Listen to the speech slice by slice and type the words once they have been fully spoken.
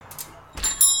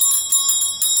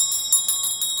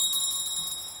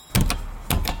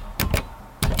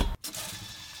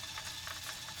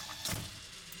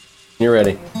You're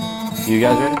ready. You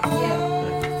guys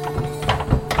ready?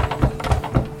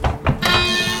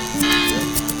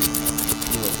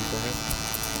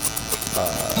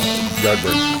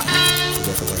 Yardbird. Is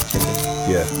that the white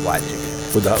chicken? Yeah. White chicken.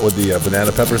 With the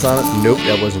banana peppers on it? Nope,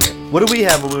 that wasn't it. What did we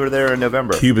have when we were there in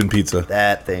November? Cuban pizza.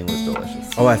 That thing was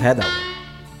delicious. Oh, I've had that one.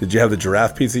 Did you have the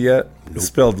giraffe pizza yet? It's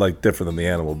spelled like different than the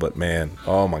animal, but man,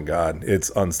 oh my God,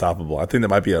 it's unstoppable. I think that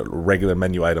might be a regular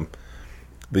menu item.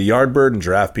 The Yardbird and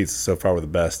giraffe pizza so far were the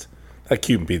best. That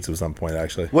Cuban pizza was on point,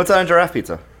 actually. What's on giraffe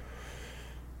pizza?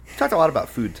 We talked a lot about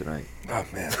food tonight. Oh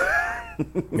man,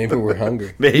 Maybe we're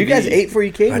hungry. Maybe. You guys ate before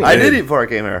you came here. I did eat before I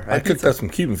came here. I cooked up some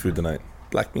Cuban food tonight.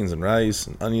 Black beans and rice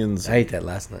and onions. I ate that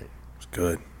last night. It's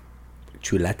good.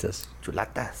 Chuletas.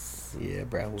 Chulatas. Yeah,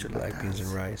 brown with black beans and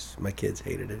rice. My kids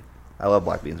hated it. I love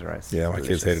black beans and rice. Yeah, my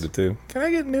kids hated it too. Can I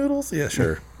get noodles? Yeah,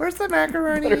 sure. Where's the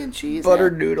macaroni and cheese?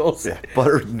 Buttered noodles. Yeah,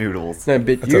 buttered noodles. That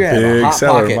bit, That's you a have a big hot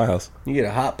seller pocket. in my house. You get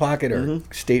a hot pocket or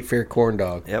State Fair corn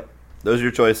dog. Yep. Those are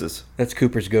your choices. That's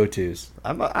Cooper's go-tos,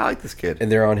 I like this kid.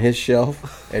 and they're on his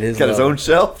shelf at his. He's got his level. own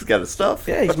shelf. He's got his stuff.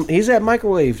 Yeah, he's at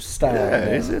microwave style.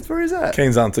 Yeah, now. that's where he's at.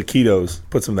 Kane's on taquitos.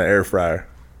 Puts them in the air fryer.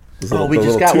 Those Oh, we the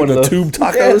just little got one of those. tube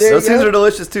tacos. Yeah, there Those you things go. are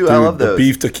delicious too. I Dude, love those. The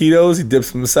beef taquitos. He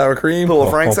dips them in sour cream. Put a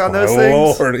Frank's on those my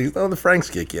things? Lord, he's not on the Frank's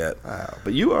kick yet. Wow,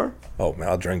 but you are. Oh man,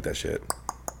 I'll drink that shit.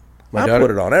 My I daughter,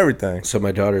 put it on everything. So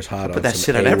my daughter's hot on Put that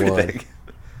some shit on A1. everything.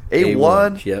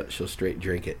 A1. Yep, she'll straight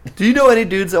drink it. Do you know any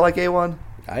dudes that like A1?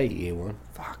 I eat A1.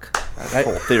 Fuck. That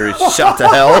whole theory shot to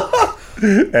hell.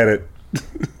 Edit.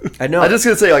 I know. I'm just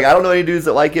gonna say, like, I don't know any dudes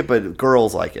that like it, but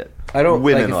girls like it. I don't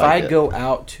Women like if like I it. go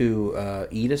out to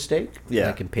eat a steak. Yeah. and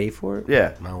I can pay for it.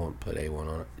 Yeah. I won't put A1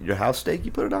 on it. Your house steak,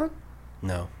 you put it on?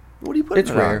 No, What do you put it's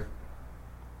it rare.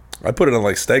 I put it on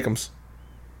like steakums.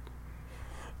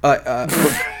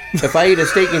 If I eat a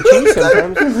steak and cheese,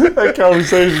 sometimes That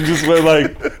conversation just went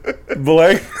like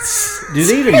blank. do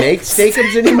they even make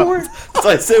steakums anymore? on? That's what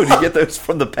I said. When you get those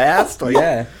from the past, like,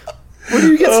 Yeah. where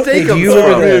do you get steak do you from?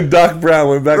 remember Me and Doc Brown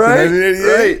went back Right, to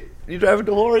 1988. right. You drive a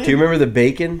DeLorean? Do you remember the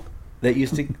bacon that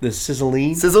used to the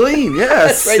sizzling? Sizzling,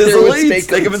 yes. Right there with Sizzling. steakums.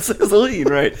 Steak 'em and sizzling,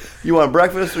 right. You want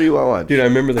breakfast or you want lunch? Dude, I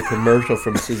remember the commercial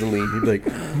from Sizzling. He'd be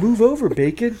like, "Move over,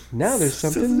 bacon. Now there's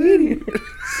something needed."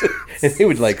 And he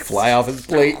would like fly off his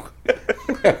plate.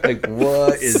 Like,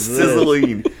 what is this?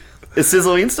 Sizzling. Is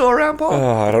sizzling still around, Paul?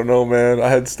 Oh, I don't know, man. I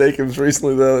had steakums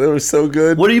recently though. They were so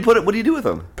good. What do you put it? What do you do with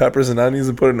them? Peppers and onions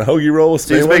and put it in a hoagie roll with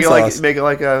So you just Spain make it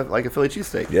sauce. like a Philly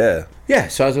cheesesteak. Yeah. Yeah,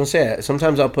 so I was gonna say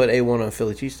sometimes I'll put A1 on a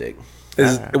Philly cheesesteak.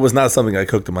 It was not something I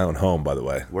cooked in my own home, by the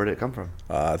way. Where did it come from?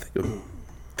 I think it was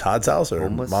Todd's house or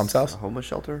Mom's house. A homeless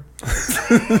shelter.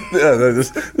 Yeah,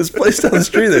 this place down the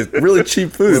street. There's really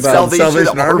cheap food. It's about called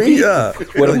Salvation Army? Yeah,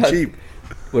 really about- cheap.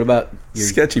 What about your,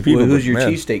 Sketchy people, Who's but your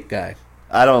man. cheesesteak guy?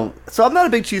 I don't. So I'm not a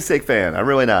big cheesesteak fan. I'm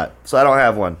really not. So I don't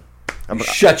have one.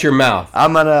 Shut your mouth.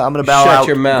 I'm gonna bow Shut out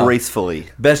your mouth. gracefully.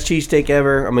 Best cheesesteak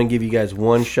ever. I'm gonna give you guys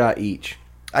one shot each.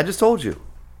 I just told you.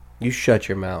 You shut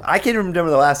your mouth. I can't remember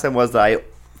the last time was that I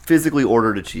physically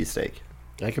ordered a cheesesteak.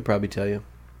 I could probably tell you.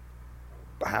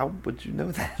 How would you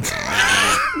know that?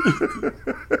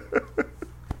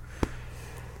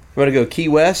 I'm gonna go Key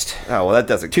West, Oh well, that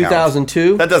doesn't count.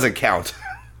 2002. That doesn't count.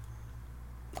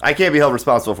 I can't be held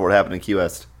responsible for what happened in Key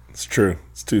West. It's true.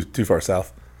 It's too far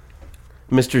south.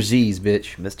 Mr. Z's,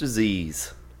 bitch. Mr.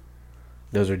 Z's.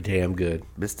 Those are damn good.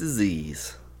 Mr.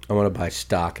 Z's. I want to buy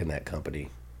stock in that company.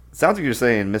 Sounds like you're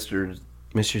saying Mr.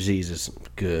 Mr. Z's is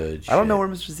good. I don't know where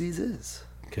Mr. Z's is.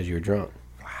 because you're drunk.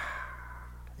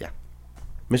 Yeah.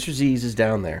 Mr. Z's is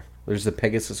down there. There's the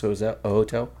Pegasus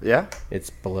Hotel. Yeah? It's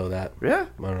below that. Yeah.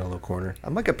 On a little corner.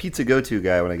 I'm like a pizza go-to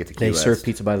guy when I get to Key They West. serve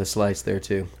pizza by the slice there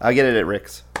too. I get it at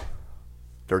Rick's.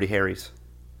 Dirty Harry's.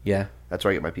 Yeah. That's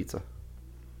where I get my pizza.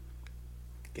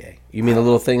 Okay. You mean the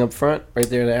little thing up front, right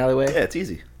there in the alleyway? Yeah, it's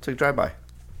easy. It's like a drive-by.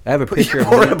 I have a picture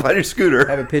Pour it of up me, on your scooter.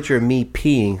 I have a picture of me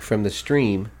peeing from the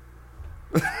stream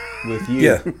with you.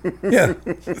 Yeah, yeah.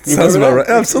 It sounds about right.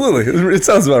 Absolutely, it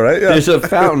sounds about right. Yeah. There's a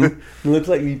fountain. It looks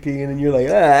like me peeing, and you're like,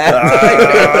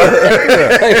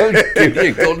 give you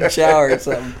a golden shower or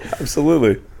something.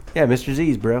 Absolutely. Yeah, Mr.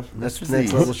 Z's, bro. That's Mr.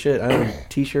 next Z's. level shit. I own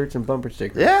t-shirts and bumper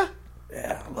stickers. Yeah?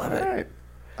 Yeah, I love All it. right.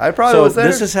 I probably So was there.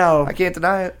 this is how I can't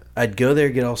deny it. I'd go there,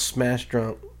 get all smashed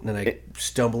drunk, then I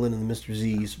stumble into the Mr.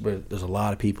 Z's, but there's a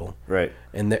lot of people. Right.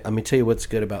 And let me tell you what's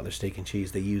good about their steak and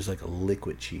cheese. They use like a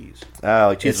liquid cheese. Oh,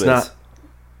 like cheese It's whiz. not.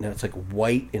 No, it's like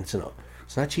white. And it's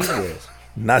not cheese whiz.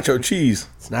 Nacho cheese.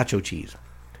 It's nacho cheese.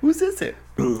 Whose is it?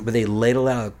 But they ladle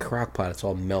out a crock pot. It's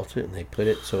all melted, and they put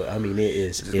it. So I mean, it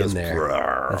is just in goes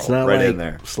there. It's not right like in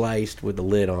there. sliced with the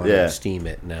lid on Yeah. and steam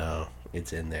it. No,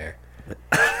 it's in there.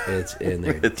 It's in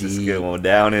there It's just deep. going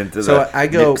down into So the I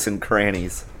go- nooks and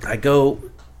crannies. I go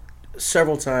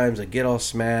several times. I get all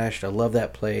smashed. I love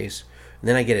that place. And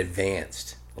then I get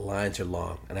advanced. The lines are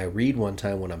long. And I read one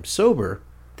time when I'm sober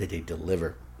that they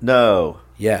deliver. No.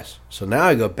 Yes. So now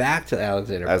I go back to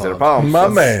Alexander Alexander Palms. Palms. My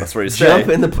That's- man. That's where you Jump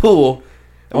stay. in the pool.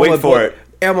 All Wait my for it.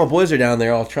 And my boys are down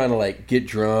there all trying to like get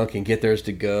drunk and get theirs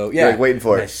to go. Yeah, like waiting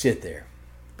for and it. I sit there.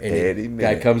 And Any the guy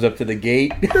minute. comes up to the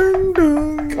gate.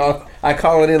 I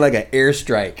call it in like an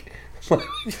airstrike.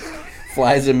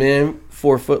 Flies him in,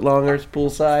 4 foot longers,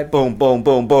 poolside. Boom, boom,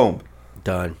 boom, boom.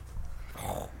 Done.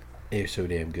 They're so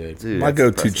damn good. Dude, My that's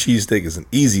go-to impressive. cheesesteak is an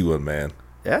easy one, man.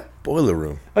 Yeah? Boiler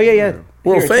Room. Oh yeah, yeah.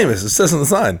 World Here, famous. It says on the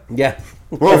sign. Yeah.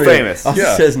 World famous. Also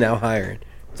Yeah. says now hiring.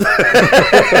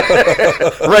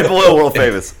 Right below world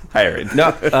famous. Hiring.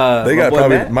 No, They my got boy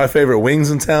probably Matt, my favorite wings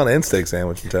in town and steak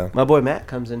sandwich in town. my boy Matt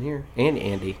comes in here, and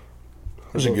Andy.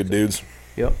 Those are good dudes.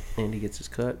 Yep. Andy gets his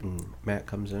cut, and Matt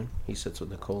comes in. He sits with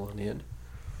Nicole on the end.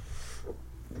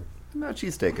 I'm not a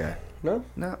cheesesteak guy. No,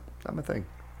 No, not my thing.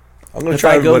 I'm gonna If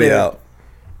try I go everybody there- out.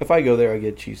 if I go there, I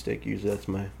get cheesesteak. Usually, that's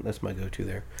my go-to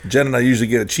there. Jen and I usually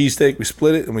get a cheesesteak. We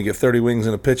split it, and we get 30 wings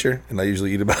in a pitcher. And I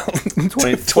usually eat about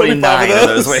 29 of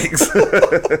those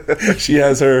wings. She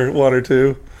has her 1 or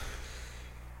 2.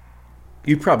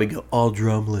 You probably go all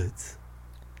drumlets.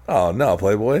 Oh no,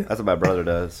 Playboy! That's what my brother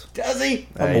does. Does he?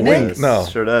 I'm He a wing. does. No.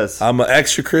 Sure does. I'm an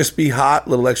extra crispy, hot,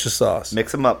 little extra sauce.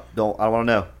 Mix them up. I don't want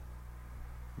to know.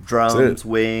 Drums, That's it.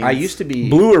 wings. I used to be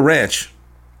Blue or ranch?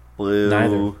 blue.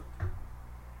 Neither.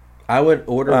 I would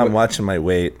order. I'm watching my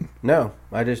weight. No,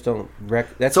 I just don't.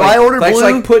 That's So like, I ordered that's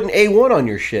blue? like putting A1 on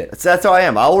your shit. That's how I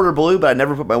am. I'll order blue, but I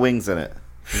never put my wings in it.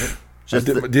 Just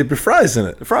Dip your fries in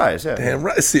it. the fries, yeah. Damn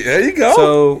right. See, there you go.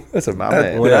 So that's a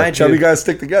man. When I do- chubby guys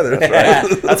stick together. That's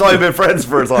right. That's why we've been friends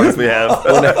for as long as we have.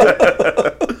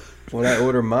 when I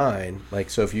order mine, like,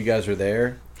 so if you guys are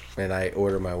there and I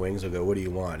order my wings, I'll go, what do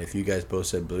you want? If you guys both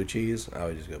said blue cheese, I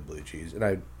would just go blue cheese. And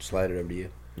I slide it over to you.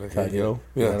 There you go.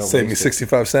 And I Yeah, don't save me waste it.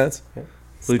 65 cents.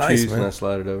 Blue nice, cheese, man. and I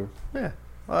slide it over. Yeah.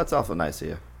 Well, that's awful nice of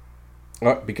you.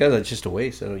 Because it's just a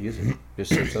waste. I don't use it. Just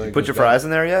so something Put goes your bad. fries in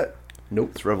there yet?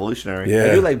 Nope. It's revolutionary. Yeah.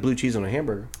 I do like blue cheese on a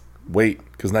hamburger. Wait,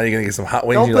 because now you're gonna get some hot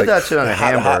wings. Don't you're put like, that shit on a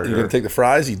hot, hamburger. You're gonna take the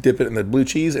fries, you dip it in the blue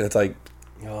cheese, and it's like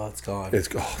Oh, it's gone.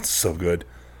 it's so good.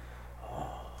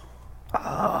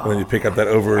 And then you pick up that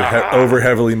over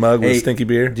heavily mug with Hey, stinky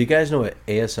beer. Do you guys know what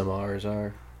ASMRs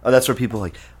are? Oh, that's where people are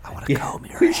like, I want to comb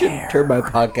your We should hair. turn my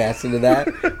podcast into that.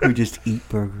 We just eat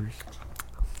burgers.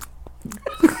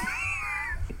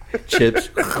 Chips.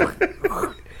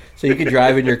 So you can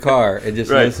drive in your car and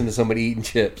just Right. listen to somebody eating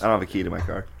chips. I don't have a key to my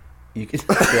car. You can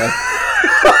drive.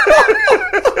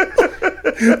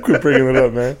 Quit bringing it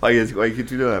up, man. Why you keep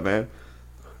doing that, man?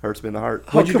 Hurts me in the heart.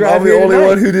 What'd you Come drive on, I'm the here only tonight?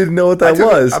 one who didn't know what that I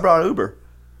took it- was. I brought an Uber.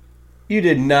 You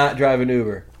did not drive an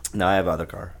Uber. No, I have other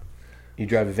car. You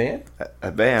drive a van?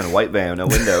 A van, white van, no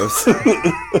windows.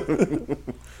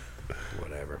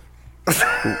 Whatever.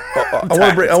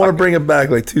 I want to bring it back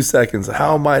like 2 seconds.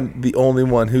 How am I the only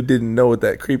one who didn't know what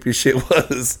that creepy shit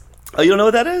was? Oh, you don't know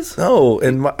what that is? No,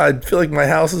 and I feel like my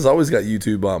house has always got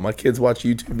YouTube on. My kids watch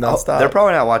YouTube nonstop. They're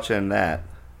probably not watching that.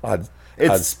 I'd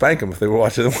It's- spank them if they were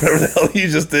watching whatever the hell you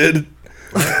just did.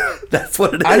 That's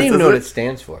what it is. I don't even know what it isn't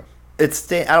stands for. I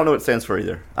don't know what it stands for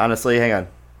either. Honestly, hang on.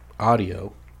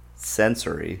 Audio.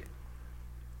 Sensory.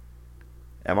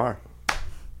 MR.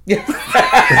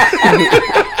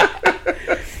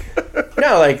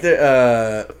 No, like,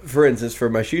 for instance, for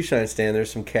my shoe shine stand,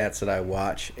 there's some cats that I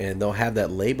watch, and they'll have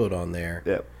that labeled on there.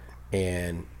 Yep.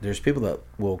 And there's people that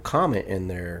will comment in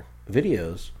their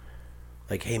videos,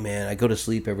 like, hey, man, I go to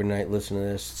sleep every night listening to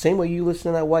this. Same way you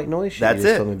listen to that white noise shit That's you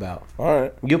just it. told me about. All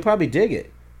right. You'll probably dig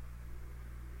it.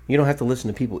 You don't have to listen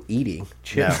to people eating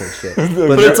chips No. and shit.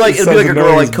 But it's like it'd be like a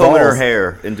girl like combing her balls.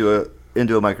 hair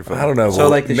into a microphone. I don't know. So, well,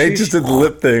 like, the Nate shoe- just did the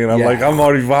lip thing, and I'm Yeah. like, I'm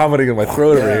already vomiting in my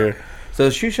throat over here. So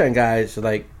the shoe shine guys are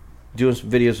like doing some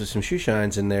videos with some shoe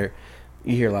shines, and you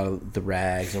hear a lot of the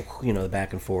rags and the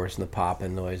back and forth and the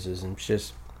popping noises, and it's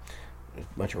just a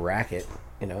bunch of racket,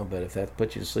 But if that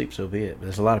puts you to sleep, so be it. But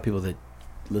there's a lot of people that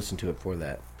listen to it for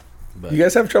that. But You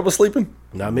guys have trouble sleeping?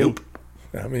 not me. Nope.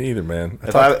 I mean, either, man. I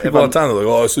If talk I- to if people all I'm- the time. They're like,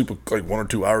 "Oh, I sleep like 1 or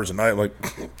 2 hours a night." I'm like,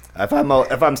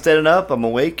 If I'm standing up, I'm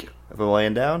awake. If I'm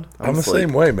laying down, I'm the asleep.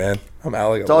 same way, man. I'm out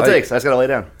like That's all it takes. I just gotta lay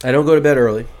down. I don't go to bed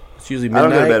early. It's usually I midnight.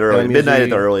 don't go to bed early. I'm Midnight at the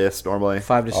usually earliest normally.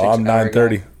 5 to 6. Oh, I'm hour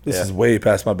 9:30. guy. This Yeah. is way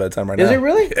past my bedtime right now. Is it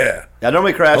really? Yeah. I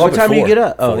normally crash. What at time do you 4. get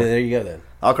up? Oh, 4. there you go then.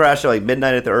 I'll crash at like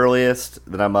midnight at the earliest.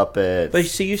 Then I'm up at. But you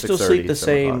see, you still 6:30, sleep the 7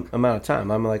 same o'clock. amount of time.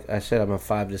 I'm like I said, I'm a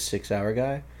 5 to 6 hour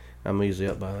guy. I'm usually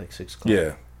up by like 6 o'clock.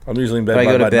 Yeah. I'm usually in I bed go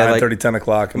by to about bed, 9:30, 10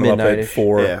 o'clock, and I'm up at midnight-ish.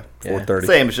 4, Yeah. 4:30.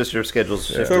 Same. It's just your schedule's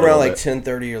shifted So a around little like bit.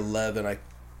 10:30 or 11,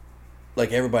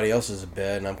 like everybody else is in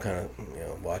bed, and I'm kind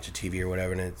of watching TV or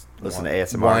whatever, and it's Listen to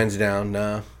ASMR. winds down.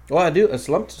 Nah. Well, I do.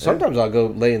 Sometimes I'll go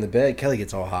lay in the bed. Kelly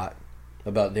gets all hot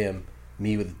about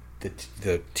me with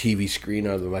the TV screen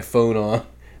or my phone on.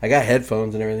 I got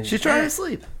headphones and everything. She's trying to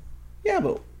sleep, Yeah,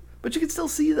 but but you can still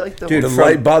see the Dude, The whole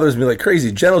light bothers me like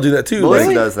crazy. Jen will do that too. Melissa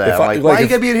Like, does that. if I'm I- like, why you if-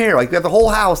 gotta be in here? Like, we have the whole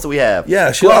house that we have.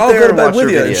 Yeah, Go out I'll there go to and bed watch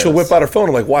with your you, and she'll videos. whip out her phone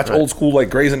and like watch old school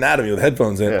like Grey's Anatomy with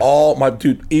headphones in. Yeah. All my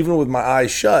dude, even with my eyes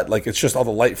shut, like it's just all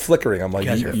the light flickering. I'm like, you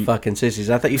guys are you- fucking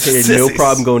sissies. I thought you said you had no Sissies.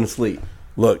 problem going to sleep.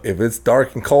 look, if it's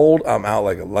dark and cold, I'm out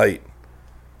like a light.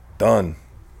 Done.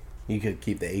 You could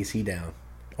keep the AC down.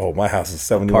 Oh, my house is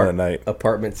 71 at night.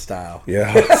 Apartment style.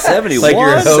 Yeah, 71. Like you're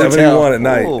a hotel. 71 at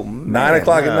night. Oh, 9 man,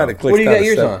 o'clock no. at night. It clicks What do you down got to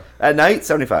yours 7. on? At night,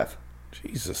 75.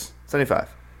 Jesus. 75.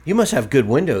 You must have good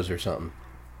windows or something.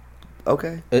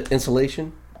 Okay.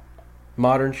 Insulation?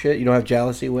 Modern shit? You don't have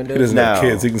jalousie windows? He doesn't No. have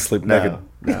kids. He can sleep naked.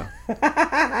 No.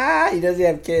 He doesn't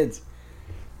have kids.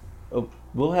 Oh,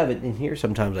 we'll have it in here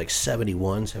sometimes like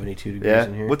 71, 72 degrees Yeah.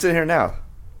 in here. What's in here now?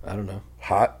 I don't know.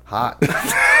 Hot. Hot.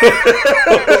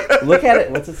 Look at it.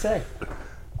 What's it say?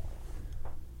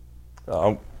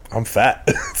 I'm fat.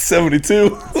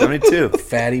 72. 72.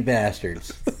 Fatty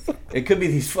bastards. It could be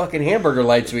these fucking hamburger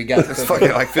lights we got. It's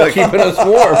fucking, I feel like keeping us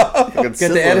warm. fucking Got the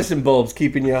sizzling. Edison bulbs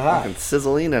keeping you hot. Fucking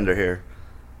sizzling under here.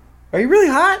 Are you really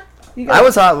hot? You got I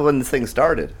was hot when this thing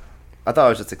started. I thought I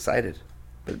was just excited.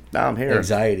 But now I'm here.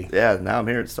 anxiety. Yeah, now I'm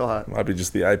here. It's still hot. Might be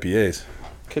just the IPAs.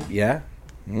 Could, yeah.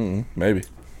 Maybe.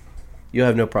 You'll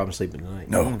have no problem sleeping tonight.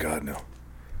 No, God, no.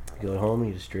 You go home,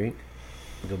 you just drink,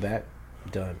 you go back,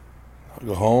 done. I'll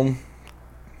go home.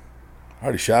 I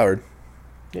already showered.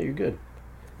 Yeah, you're good.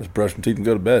 Just brush my teeth and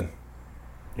go to bed.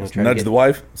 You Just don't nudge the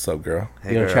wife. What's up, girl? Hey,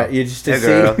 You don't girl. try. You just to Hey, see.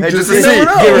 girl. Hey, just to You see. don't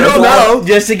know. You Give her a don't fly- know.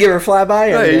 Just to give her a flyby.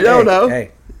 Hey, you don't know.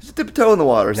 Hey, Just dip a toe in the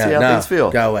water. See how things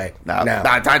feel. Go away. No. No.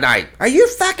 Night. Are you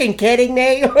fucking kidding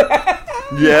me?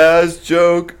 Yes,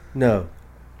 joke. No.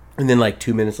 And then like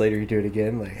 2 minutes later, you do it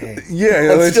again. Like, hey,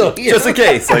 Yeah, I'm still here. Just in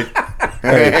case. Like,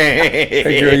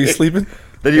 Hey, girl, you sleeping?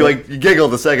 Then you you giggle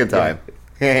the second time.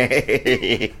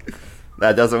 That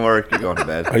doesn't work. You're going to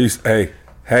bed. Are you? Hey.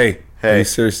 Are Hey. you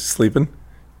seriously sleeping?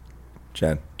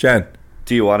 Jen.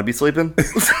 Do you want to be sleeping?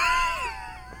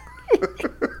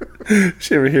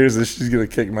 She ever hears this, she's gonna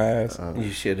kick my ass.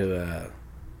 You should have.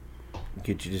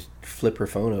 Could you just flip her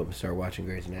phone open and start watching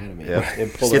Grey's Anatomy? Yeah.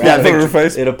 And pull Get her that out big- of her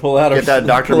face. It'll pull out her. Get that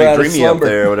Dr. pull out her McDreamy up slumber.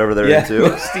 there, whatever they're Yeah,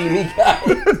 into. steamy guy.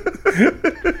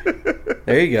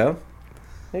 There you go.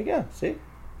 There you go. See.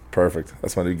 Perfect.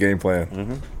 That's my new game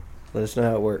plan. Let us know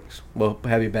how it works. We'll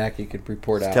have you back. You can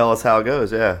report out. Tell us how it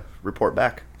goes. Yeah. Report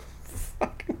back.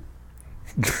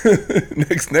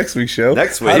 Next week's show.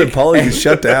 Next How did week. Paulie get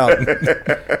shut down?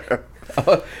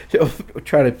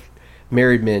 Try to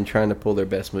married men trying to pull their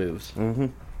best moves.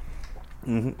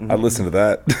 I listened to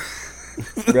that.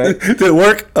 Right. Did it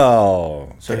work?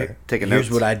 Oh. So okay. Taking here's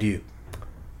notes. what I do.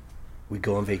 We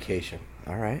go on vacation.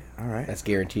 All right. That's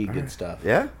guaranteed good stuff.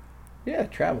 Yeah. Yeah,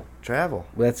 travel. Travel.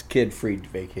 Well, that's kid-free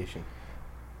vacation.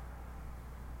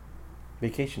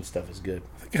 Vacation stuff is good.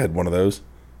 I think I had one of those.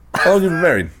 How long have you been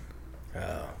married?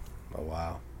 Oh,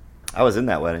 wow. I was in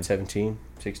that wedding. 17,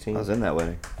 16? I was in that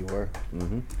wedding. You were.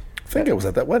 I think I was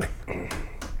at that wedding. Maybe.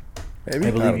 I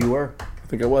don't believe know. you were. I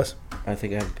think I was. I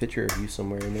think I have a picture of you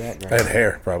somewhere in that. I had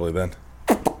hair probably then.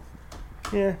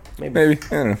 Yeah, maybe. Maybe. I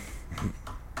don't know.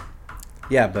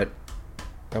 Yeah, but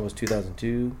that was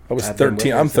 2002. I was I've been with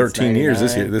 13. her I'm since 13 years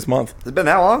this 99. year, this month. Has it been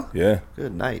that long? Yeah.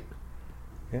 Good night.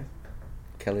 Yeah.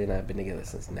 Kelly and I have been together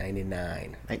since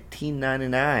 99.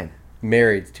 1999.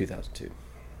 Married 2002.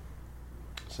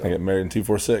 So I got married in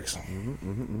 246.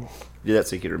 Do that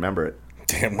so you could remember it.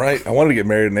 Damn right. I wanted to get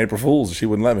married in April Fool's. She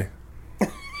wouldn't let me.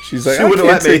 She's like, She I wouldn't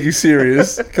can't let me. take you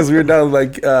serious. Because we were down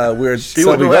like, we were at She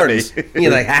Selby wouldn't let me. Gardens.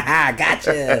 you're like, haha,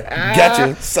 gotcha.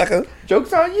 Gotcha, sucker.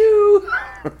 Joke's on you.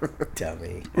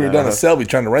 Dummy. We were down at Selby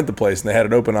trying to rent the place, and they had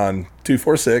it open on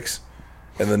 246.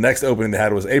 And the next opening they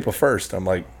had was April 1st. I'm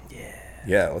like,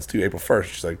 yeah, let's do April 1st.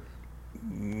 She's like,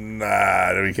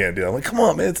 nah, we can't do it. I'm like, come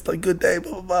on, man, it's like a good day,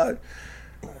 blah, blah,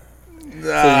 blah.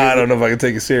 Nah, I don't know if I can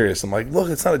take it serious. I'm like, look,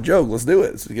 it's not a joke. Let's do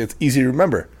it. It's easy to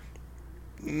remember.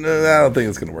 No, I don't think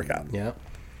it's going to work out. Yeah.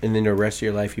 And then the rest of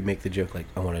your life, you make the joke like,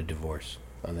 I want a divorce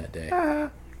on that day. I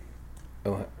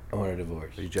want a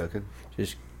divorce. Are you joking?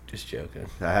 Just joking.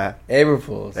 Uh-huh. April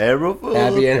Fools. April Fool.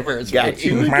 Happy anniversary. Got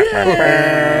you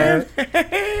again.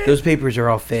 Those papers are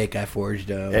all fake. I forged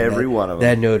them. Every one of them.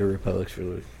 That note of Republics for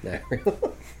Louis. Not real.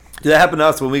 Did that happen to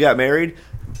us when we got married?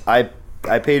 I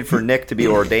paid for Nick to be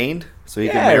ordained, so he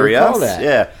Yeah, could I marry recall us. that.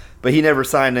 Yeah, but he never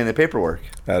signed any of the paperwork.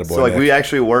 Attaboy, So like Nick. we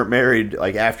actually weren't married.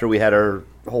 Like after we had our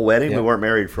whole wedding, Yeah. we weren't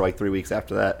married for like 3 weeks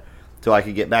after that. Till I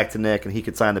could get back to Nick and he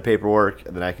could sign the paperwork,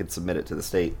 and then I could submit it to the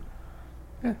state.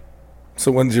 So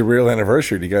when's your real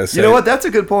anniversary? Do you guys say? You know what? That's a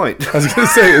good point. I was going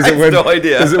to say, is I it have when no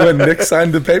idea. Is it when Nick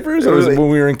signed the papers, or is it when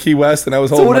we were in Key West and I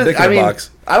was holding my dick in a box?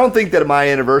 I don't think that my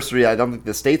anniversary. I don't think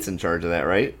the state's in charge of that,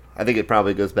 right? I think it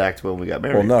probably goes back to when we got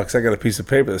married. Well, no, because I got a piece of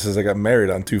paper that says I got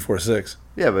married on 2/4/6.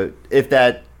 Yeah, but if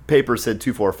that paper said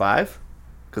 245,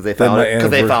 because they Then found my it, because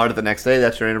they anniversary- found it the next day,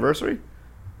 that's your anniversary,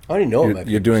 I didn't know about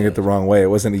You're doing it the wrong way. It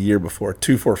wasn't a year before.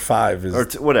 2/4/5 is or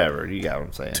whatever. You got what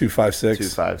I'm saying? 2/5/6.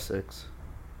 256.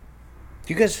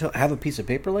 Do you guys have a piece of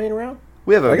paper laying around?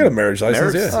 We have I got a marriage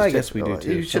license, yeah. I guess we do,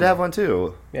 too. You should have one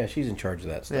too. Yeah, she's in charge of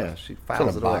that stuff. Yeah, she It's in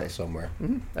files a it box away. somewhere.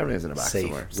 Everything's in a box Safe.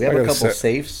 somewhere. We have I a got a couple sa-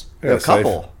 safes. We have a safe.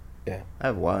 couple. Yeah. I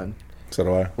have one. So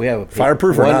do I. We have a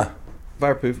Fireproof or one- not?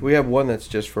 Fireproof. We have one that's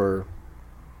just for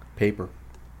paper.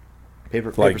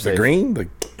 Paper Like the safe. green?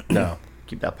 No.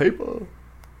 Keep that paper.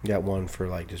 We got one for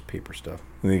like just paper stuff.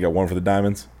 And then you got one for the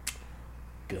diamonds.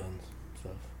 Guns,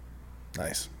 stuff.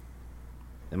 Nice.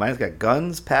 And mine's got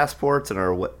guns, passports, and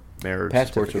our what marriage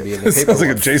Passports would be in certificate. the paper. Sounds like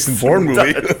a one. Jason Bourne movie.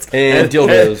 And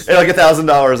dildos. And like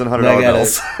 $1,000 and $100 And I got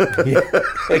bills.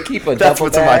 I keep a That's duffel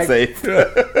what's in my bag,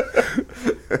 safe.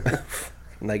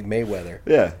 like Mayweather.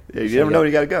 Yeah. You never know when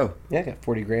you got to go. Yeah, I got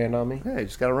 40 grand on me. Yeah, you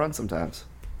just got to run sometimes.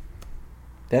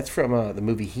 That's from the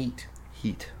movie Heat.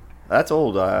 Heat. That's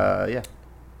old. Yeah.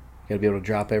 Got to be able to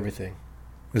drop everything.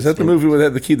 Is that the movie where they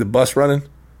had to keep the bus running?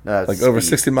 No, that's Like over speed.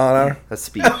 60 mile an hour? That's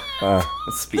speed. That's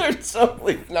speed. There's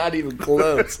something not even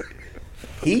close.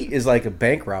 Heat is like a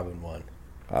bank robbing one.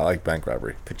 I like bank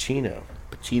robbery. Pacino.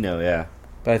 Pacino, yeah.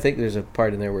 But I think there's a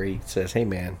part in there where he says, "Hey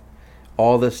man,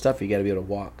 all this stuff you got to be able to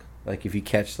walk. Like if you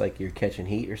catch like you're catching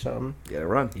heat or something, You got to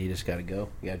run. you just got to go.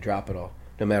 You got to drop it all.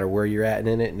 No matter where you're at and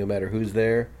in it, no matter who's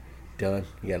there, done.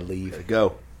 You got to leave.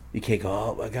 Go. You can't go.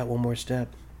 Oh, I got one more step.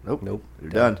 Nope. Nope.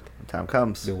 You're done. When time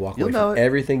comes. You'll walk You'll away know from it.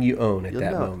 everything you own at You'll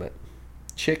that know it. moment,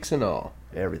 chicks and all.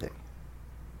 Everything.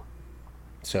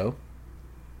 So,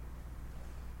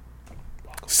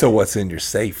 So what's in your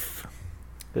safe?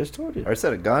 I just told you. I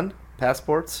said a gun,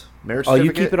 passports, marriage Oh, you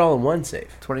certificate. keep it all in one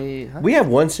safe. 20. Huh? We have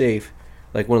one safe,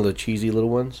 like one of the cheesy little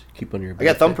ones. Keep on your. I got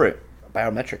birthday. thumbprint.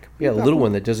 Biometric. Yeah, a little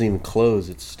one that doesn't even close.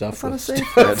 It's stuffed It's not a with.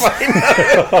 safe. It's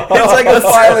like a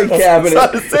filing cabinet.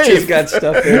 not a It's safe. just got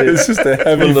stuff in it. It's just a One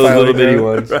heavy of those little filing bitty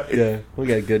cabinet. ones. Yeah, we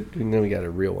got a good. And then we got a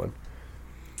real one.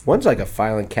 One's like a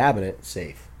filing cabinet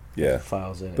safe. Yeah.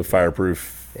 Files in it. The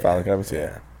fireproof filing cabinets?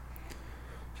 Yeah.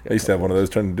 I used to have one of those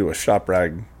turned into a shop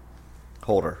rag.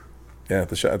 Holder. Yeah, at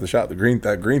the shop. That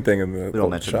green thing in the We don't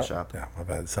mention the shop. Yeah, my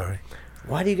bad. Sorry.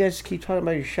 Why do you guys keep talking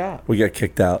about your shop? We got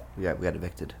kicked out. We got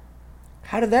evicted.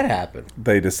 How did that happen?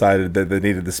 They decided that they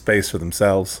needed the space for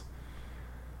themselves,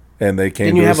 and they came.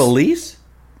 Didn't to you us. have a lease?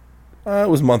 It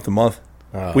was month to month.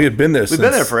 Oh. We had been there. We've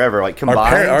been there forever. Like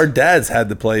combined. Our dads had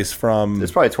the place from.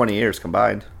 It's probably 20 years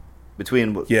combined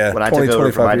between Yeah, when I 20, took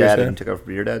over from 25 my years, dad yeah. and took over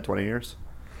from your dad. 20 years.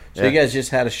 So you guys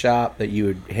just had a shop that you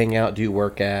would hang out, do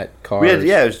work at, cars. We had,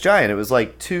 yeah, it was giant. It was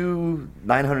like 2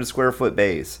 900 square foot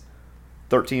bays,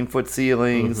 13-foot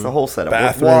ceilings, the whole setup.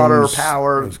 With water, Bathrooms. It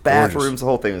power, was bathrooms, gorgeous. the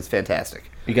whole thing was fantastic.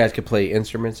 You guys could play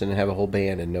instruments and have a whole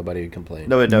band, and nobody would complain.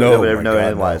 No, my no,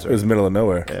 God, wiser. It was middle of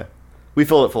nowhere. Yeah, we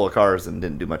filled it full of cars and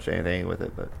didn't do much anything with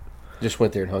it. But Just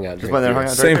went there and hung out. just went there and hung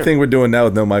out. Same right thing we're doing now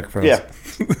with no microphones. there. Yeah.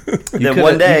 You then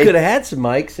one you day, could have had some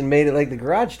mics and made it like the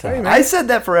garage time. I said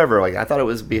that forever. Like I thought it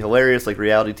would be hilarious, like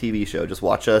reality TV show. Just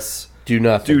watch us Do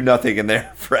nothing. do nothing in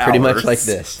there for hours. Pretty much like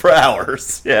this. for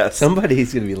hours. Yes.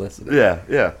 Somebody's gonna be listening. Yeah,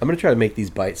 yeah. I'm gonna try to make these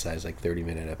bite-sized, like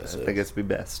 30-minute I episodes. think it'd be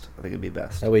best. I think it'd be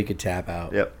best. That way you could tap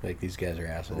out. Yep. Like these guys are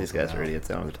assholes. These guys are idiots.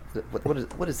 I don't-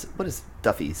 What is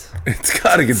Duffy's? It's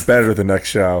got to get better the next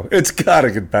show. It's got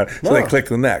to get better. So they No. click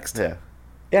to the next. Yeah.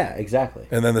 Yeah, exactly.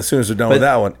 And then as soon as they're done with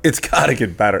that one, it's got to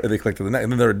get better. And they click to the next.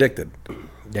 And then they're addicted.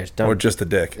 There's done. Or just a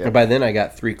dick. And by then I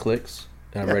got 3 clicks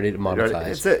and I'm ready to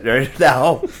monetize. That's it. Right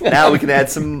now we can add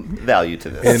some value to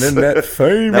this. Internet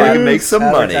famous. Now we can make some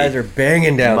money. Advertiser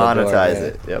banging down the door, Monetize man.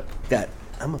 it. Yep. Got,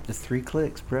 I'm up to 3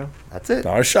 clicks, bro. That's it.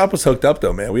 Our shop was hooked up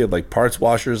though, man. We had like parts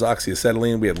washers,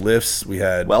 oxyacetylene. We had lifts. We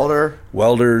had Welder.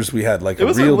 welders. We had like It a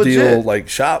was real legit. deal like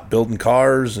shop building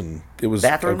cars, and it was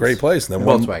Bathrooms. a great place. And then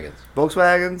one, Volkswagens.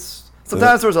 Volkswagens.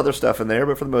 Sometimes there was other stuff in there,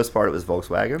 but for the most part, it was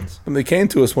Volkswagens. and they came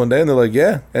to us one day and they're like,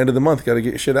 "Yeah, end of the month, got to get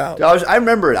your shit out." I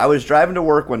remember it. I was driving to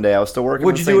work one day. I was still working.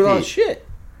 What'd in you do with St. all the Pete. shit?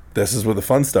 This is where the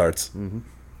fun starts.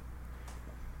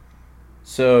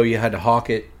 So you had to hawk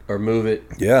it or move it.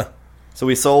 Yeah, So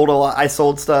we sold a lot. I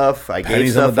sold stuff. I gave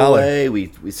Pennies on stuff the dollar. away.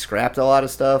 We scrapped a lot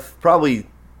of stuff. Probably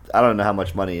I don't know how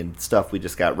much money and stuff we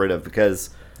just got rid of because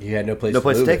You had no place. no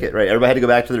place to move take it. Right, everybody had to go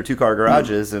back to their 2-car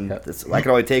garages, and I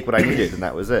could only take what I needed, and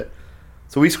that was it.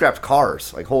 So we scrapped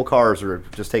cars, like whole cars, or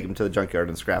just take them to the junkyard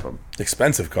and scrap them.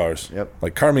 Expensive cars. Yep.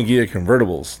 Like Carmen Ghia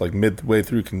convertibles, like midway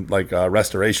through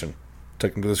restoration.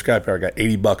 Took them to the scrapyard, got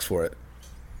 $80 for it.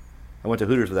 I went to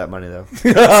Hooters with that money though.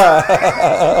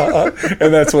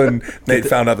 And that's when Nate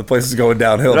found out the place is going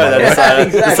downhill. Right, by the I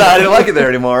way. decided I didn't like it there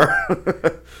anymore.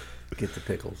 Get the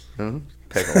pickles.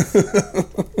 Pickles.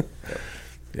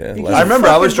 Yeah, You less- I remember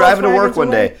I was Fucking driving to work Volkswagens one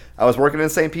away? day. I was working in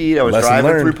St. Pete. I was Lesson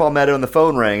driving learned. through Palmetto, and the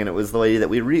phone rang, and it was the lady that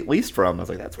we leased from. I was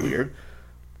like, "That's weird."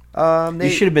 You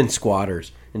Nate, should have been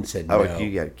squatters and said no. Oh,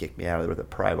 you got to kick me out of there with a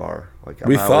pry bar. Like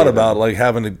we I'm not thought leaving. about like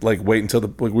having to like wait until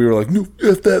we were like, no,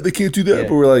 F that, they can't do that. Yeah.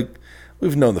 But we're like,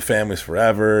 we've known the families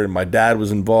forever, and my dad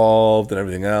was involved and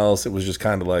everything else. It was just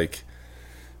kind of like,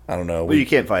 I don't know. Well, you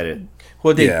can't fight it.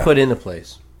 What they Yeah. put in the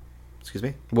place? Excuse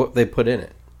me. What they put in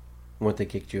it? What they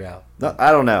kicked you out? No,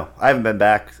 I don't know. I haven't been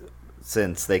back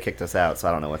since they kicked us out, so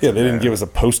I don't know what's. Yeah, in they didn't there. give us a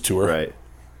post tour. Right.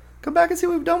 Come back and see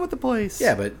what we've done with the place.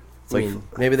 Yeah, but I like mean,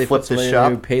 maybe they flip put the somebody in shop.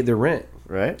 there who paid the rent.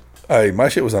 Right. Hey, my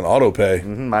shit was on auto pay.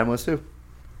 Mine was too.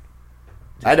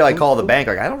 I had to like call the bank.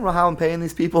 Like I don't know how I'm paying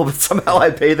these people, but somehow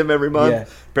I pay them every month. Yeah.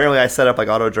 Apparently, I set up like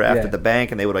auto draft Yeah. at the bank,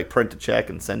 and they would like print a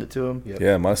check and send it to them. Yep.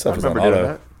 Yeah, my stuff I was on remember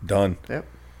doing auto. Done. Yep.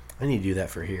 I need to do that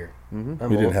for here. Mm-hmm.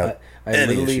 We didn't have I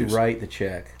any literally issues. write the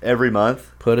check, Every month.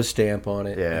 put a stamp on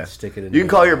it, Yeah. and stick it in. You can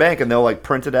the call your mail. bank and they'll like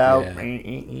print it out, Yeah.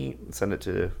 and send it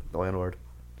to the landlord.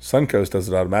 Suncoast does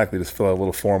it automatically. Just fill out a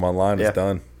little form online. Yeah. It's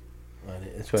done. That's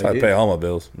That's what how I I do. pay all my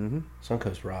bills.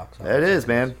 Suncoast rocks. I It love is, Suncoast.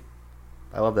 man.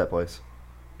 I love that place.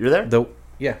 You're there?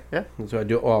 Yeah. Yeah. That's what I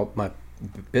do. All my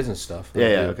business stuff. Yeah, I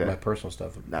yeah, do okay. My personal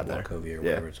stuff. Not there. Wachovia or Yeah.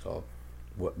 whatever it's called.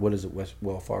 What is it? Wells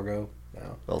Fargo.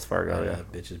 No. Wells Fargo, yeah.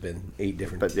 Bitch has been 8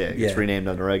 different. But yeah, it gets renamed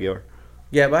under regular.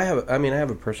 Yeah, but I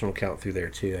have a personal account through there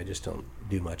too. I just don't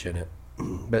do much in it.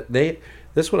 But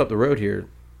this one up the road here,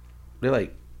 they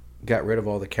like got rid of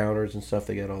all the counters and stuff.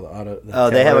 They got all the auto. Oh,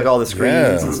 they have like all the screens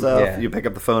Yeah. and stuff. Yeah. You pick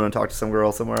up the phone and talk to some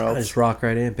girl somewhere I else. just rock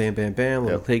right in, bam, bam, bam.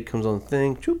 Little Yep. tape comes on the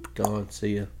thing, choop, gone.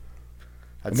 See ya.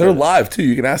 I'd And say they're that- live too.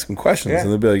 You can ask them questions, Yeah. and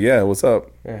they'll be like, "Yeah, what's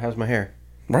up?" Yeah, how's my hair?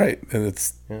 Right, and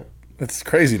it's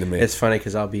crazy to me. It's funny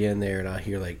because I'll be in there and I'll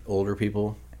hear like older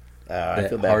people. I that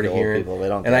feel bad hard for of old hearing, people. They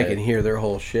don't and I get can it. hear their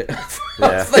whole shit.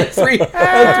 Yeah. It's like three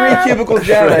cubicles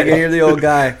down. I can hear the old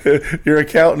guy. Your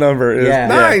account number is Yeah.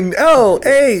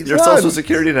 908. Your social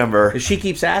security number. She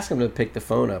keeps asking him to pick the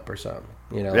phone up or something.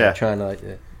 You know, Yeah. like trying to like.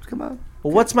 Come on.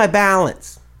 Well, what's my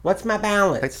balance? What's my Pick the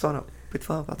balance? phone up. Pick the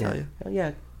phone up. I'll tell you. Oh,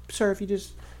 yeah, sir. If you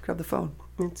just, Grab the phone.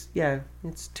 it's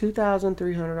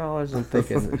 $2,300. I'm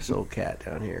thinking this old cat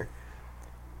down here.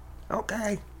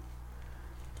 Okay.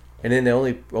 And then the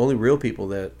only real people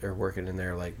that are working in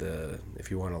there, like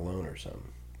if you want a loan or something.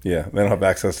 Yeah, they don't have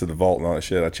access to the vault and all that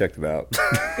shit. I checked it out.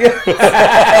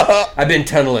 I've been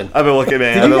tunneling. I've been looking,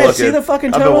 man. Did I've you been guys see looking. the fucking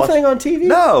I've been tunnel watching- thing on TV?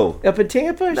 No. Up in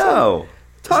Tampa or something? No.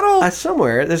 Tunnel?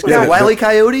 Somewhere. This Was guy. it Wile E.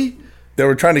 Coyote? They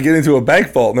were trying to get into a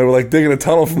bank vault, and they were like digging a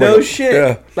tunnel from No like, shit.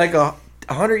 Yeah, Like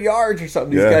 100 yards or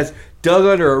something. These Yeah. guys dug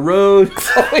under a road.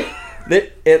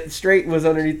 It straight was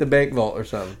underneath the bank vault or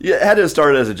something. Yeah, it had to have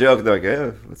started as a joke. They're like,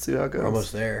 yeah, let's see how it goes. We're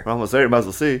almost there. We're almost there. You might as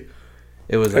well see.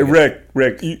 It was Hey, like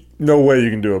Rick, no way you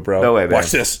can do it, bro. No way, man.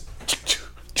 Watch this.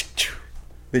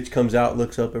 bitch comes out,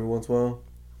 looks up every once in a while.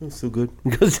 That's so good.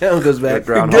 Goes down, goes back. Like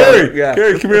groundhog. Gary, Yeah.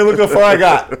 Gary, come here. Look how far I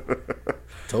got.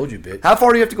 Told you, bitch. How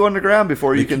far do you have to go underground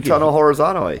before you You can can- tunnel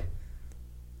horizontally?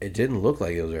 It didn't look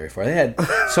like it was very far. They had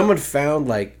someone found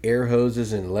like air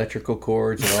hoses and electrical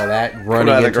cords and all that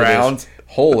running out of into the ground. this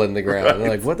hole in the ground. And they're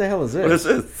like, what the hell is this? What is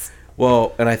this?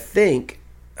 Well, and I think,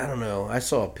 I don't know, I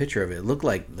saw a picture of it. It looked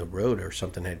like the road or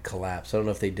something had collapsed. I don't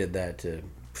know if they did that to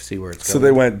see where it's So going.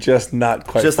 they went just not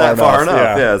quite Just far that far enough.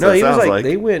 enough. Yeah, No, that he was sounds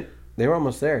like, they were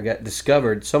almost there. Got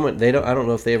discovered. Someone, I don't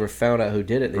know if they ever found out who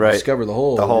did it. They Right. discovered the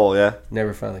hole. The hole, yeah.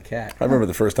 Never found the cat. I remember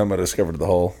the first time I discovered the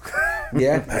hole.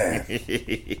 Yeah.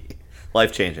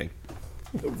 Life changing.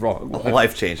 Wrong one.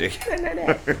 Life changing.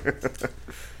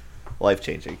 Life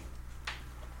changing.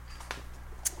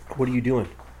 What are you doing?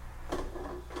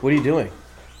 What are you doing?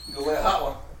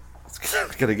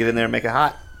 Gotta get in there and make it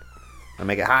hot. I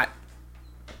make it hot.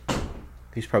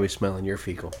 He's probably smelling your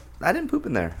fecal. I didn't poop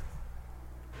in there.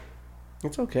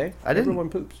 It's okay. I didn't. Everyone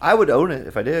poops. I would own it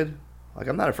if I did. Like,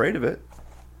 I'm not afraid of it.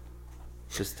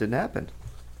 Just didn't happen.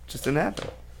 Just didn't happen.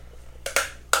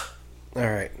 All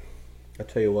right. I'll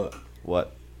tell you what.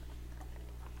 What?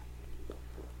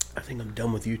 I think I'm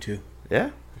done with you two.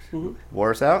 Yeah? Mhm.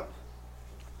 Wore us out?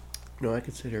 No, I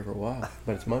could sit here for a while,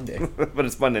 but it's Monday. But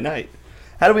it's Monday night.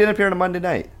 How do we end up here on a Monday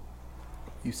night?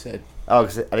 You said. Oh,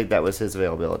 'cause I think that was his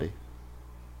availability.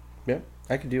 Yeah,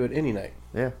 I could do it any night.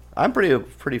 Yeah, I'm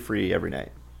pretty free every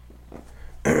night.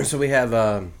 So we have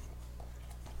a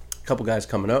couple guys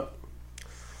coming up,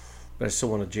 but I still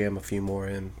want to jam a few more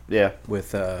in. Yeah,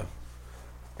 With I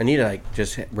need to like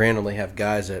just randomly have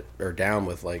guys that are down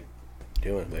with like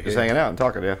doing like just hanging out and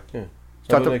talking. Yeah, Yeah,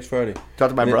 Talk to- next Friday. talk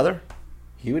to my And then- brother.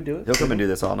 He would do it. He'll come and do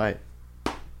this all night.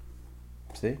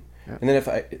 See, Yeah. and then if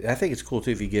I think it's cool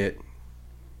too if you get,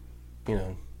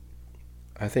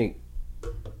 I think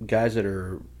guys that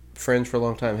are friends for a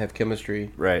long time have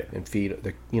chemistry, Right. and feed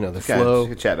the the Kinda flow.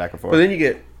 just chat back and forth. But then you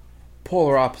get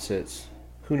polar opposites.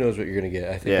 Who knows what you're gonna get?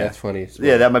 I think Yeah. that's funny.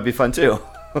 Yeah, that might be fun too.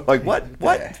 Like what?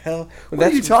 What? the hell? What are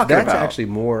you talking that's about? actually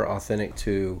more authentic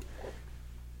to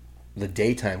the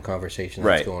daytime conversation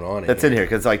that's Right. going on. That's in here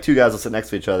because like two guys will sit next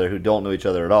to each other who don't know each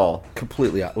other at all.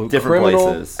 Completely Different criminal,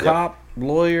 places. Yep. cop,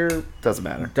 lawyer, Doesn't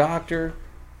matter. doctor,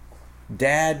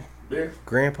 dad,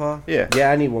 grandpa. Yeah.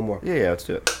 Yeah, I need one more. Yeah, let's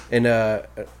do it. And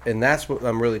that's what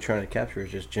I'm really trying to capture is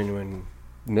just genuine,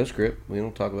 no script. We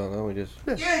don't talk about that. We just.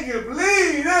 You ain't gonna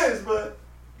believe this, but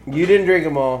You didn't drink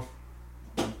them all.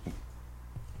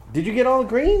 Did you get all the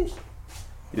greens?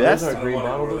 Yes. Those aren't green want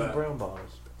any bottles. more of Those are that. brown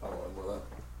bottles. I don't want more of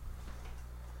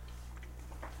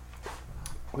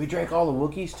We drank all the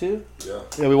Wookiees too. that.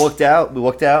 Yeah, Yeah, we walked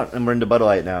out, and we're into Bud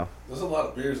Light now. there's a lot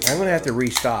of beers. I'm gonna have to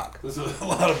restock. There's a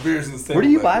lot of beers in the table. Where do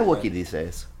you back buy there, Wookiee man. these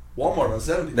days? Walmart on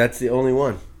 70. That's the only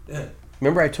one. Yeah.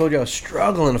 Remember, I told you I was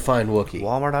struggling to find Wookiee,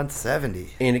 Walmart on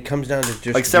 70. and it comes down to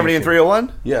just Like 70 and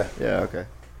 301? Yeah. Yeah, okay.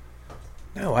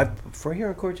 No, for here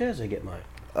in Cortez, I get mine.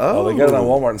 Oh, they got it on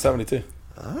Walmart in 70 too.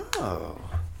 Oh.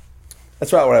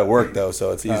 That's right where I work though,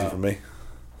 so it's easy for me.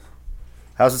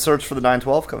 How's the search for the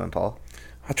 912 coming, Paul?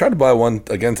 I tried to buy one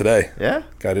again today. Yeah?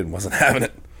 Guy wasn't having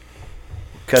it.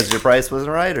 Because your price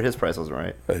wasn't right or his price wasn't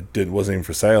right? Wasn't even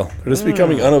for sale. They're just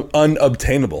becoming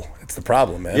unobtainable. It's the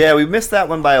problem, man. Yeah, we missed that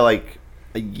one by like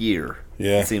a year.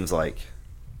 Yeah. It seems like.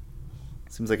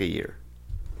 Seems like a year.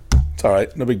 It's all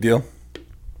right. No big deal.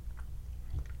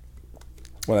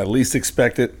 When I least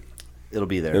expect it, It'll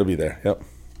be there. it'll be there. Yep.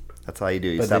 That's how you do.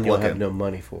 You But stop then you'll looking. have no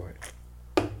money for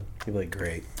it. You'll be like,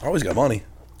 great. I always got money.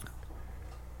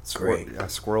 Great. I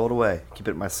squirrel it away. Keep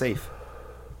it in my safe.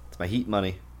 It's my heat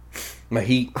money. My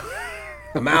heat.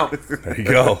 I'm out. There you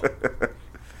go.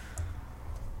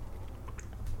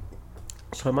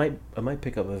 So I might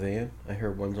pick up a van. I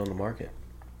heard one's on the market.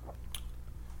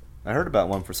 I heard about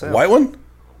one for sale. White one?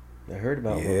 I heard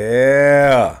about one.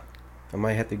 Yeah. I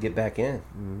might have to get back in.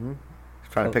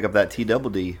 Trying to pick up that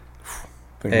TWD.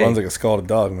 Thing Hey. runs like a scalded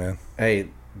dog, man. Hey,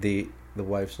 the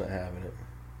wife's not having it.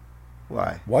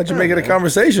 Why? Why'd you make it a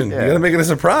conversation? Yeah. You gotta make it a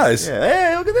surprise. Yeah.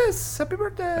 Hey, look at this. Happy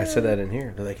birthday. I said that in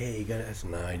here. They're like, hey, you got to. I said,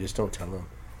 no, you just don't tell them.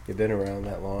 You've been around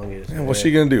that long. You just, Man, what's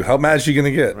she gonna do? How mad is she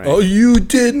gonna get? Right. Oh, you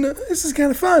didn't. This is kind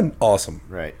of fun. Awesome.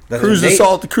 Right. That's Cruise what Nate-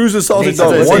 the salty Nate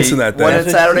dog says once he- in that when thing.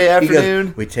 it's Saturday He goes,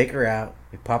 afternoon. we take her out.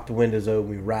 We pop the windows open.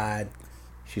 We ride.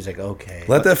 She's like, okay.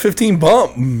 Let that 15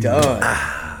 bump. Done.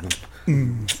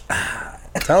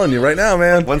 I'm telling you right now,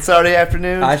 man. One Saturday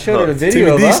afternoon. I showed her a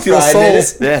video of TBD us steals riding it.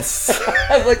 souls. Yes.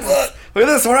 I was like, look. Look at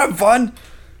this. We're having fun.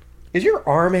 Is your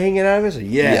arm hanging out of it? I said,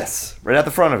 yeah. Yes. Right at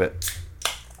the front of it.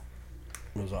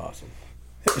 It was awesome.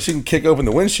 She can kick open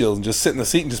the windshield and just sit in the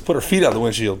seat and just put her feet out the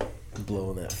windshield.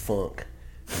 Blowing that funk.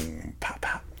 Pop,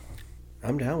 pop.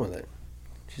 I'm down with it.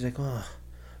 She's like, oh,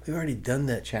 we've already done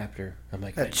that chapter. I'm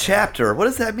like, That chapter. What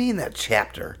does that mean, that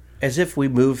chapter? as if we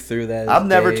moved through that. I'm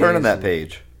never days turning that and-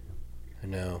 page. I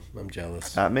know. I'm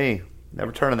jealous. Not me.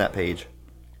 Never turning that page.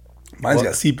 Mine's What?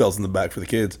 got seatbelts in the back for the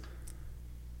kids.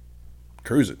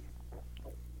 Cruise it.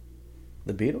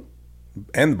 The Beetle?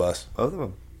 And the bus. Both of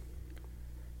them.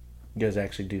 You guys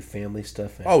actually do family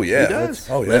stuff? Oh, yeah. He does.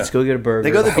 Oh, yeah. Let's go get a burger.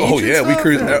 They go to the beach. Oh, and yeah. We stuff,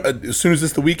 cruise. yeah. As soon as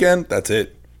it's the weekend, that's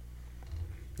it.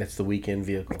 That's the weekend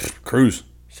vehicle, Cruise.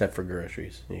 except for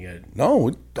groceries. You got No,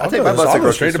 I'll take my bus to I'll go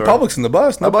grocery straight to store. Publix in the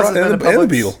bus. My No bus has problem. been in And the Publix.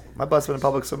 Beetle. My bus has been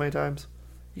in Publix so many times.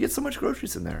 You get so much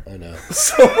groceries in there. I know.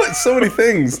 So many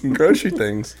things. And grocery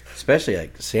things. Especially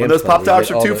like Sam's When those Club, Pop where you Tarts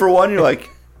get are all 2 the- for 1, you're like,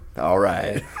 all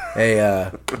right. Hey,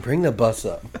 bring the bus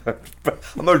up.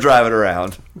 I'm going to drive it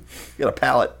around. You got a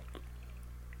pallet.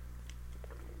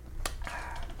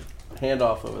 Hand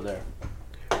off over there.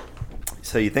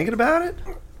 So you thinking about it?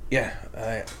 Yeah,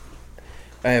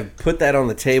 I have put that on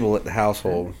the table at the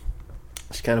household.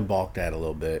 It's kind of balked at a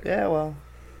little bit. Yeah, well.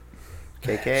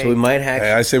 KK. So we might actually.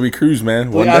 Hey, I say we cruise,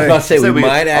 man. One I was about day. to say So we might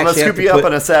I'm gonna actually have scoop to you put, up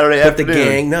on a Saturday put the afternoon.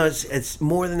 gang. No, it's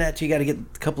more than that. You got to get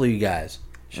a couple of you guys,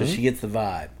 so she gets the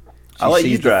vibe. She I'll let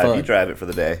sees you the drive. fun. You drive it for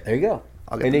the day. There you go.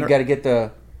 I'll get And the you ner- got to get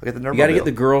the. I'll get the You got to get Nurmobile.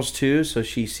 the girls too, so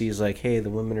she sees like, hey, the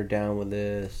women are down with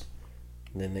this.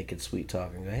 And then they could sweet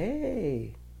talk and go,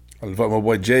 hey. I invite my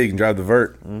boy Jay. He can drive the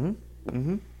vert.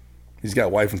 He's got a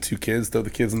wife and 2 kids. Throw the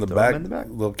kids in the back.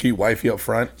 Little cute wifey up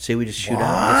front. See, we just shoot out,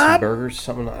 get some burgers,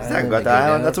 something on the island. Got the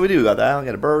island. That's what we do. We got the island,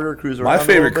 got a burger, cruise around. My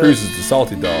favorite cruise is the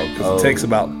Salty Dog because it takes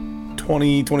about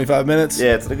 20, 25 minutes.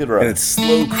 Yeah, it's a good ride. And it's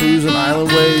slow cruising island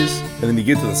ways. And then you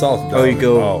get to the Salty Dog. Oh, you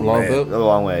go longboat? A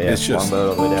long way, yeah. It's just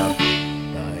longboat all the way down.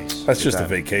 Nice. That's just a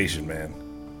vacation, man.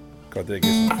 Go out there and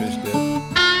get some fish dip.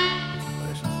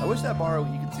 I wish that bar,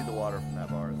 you could see the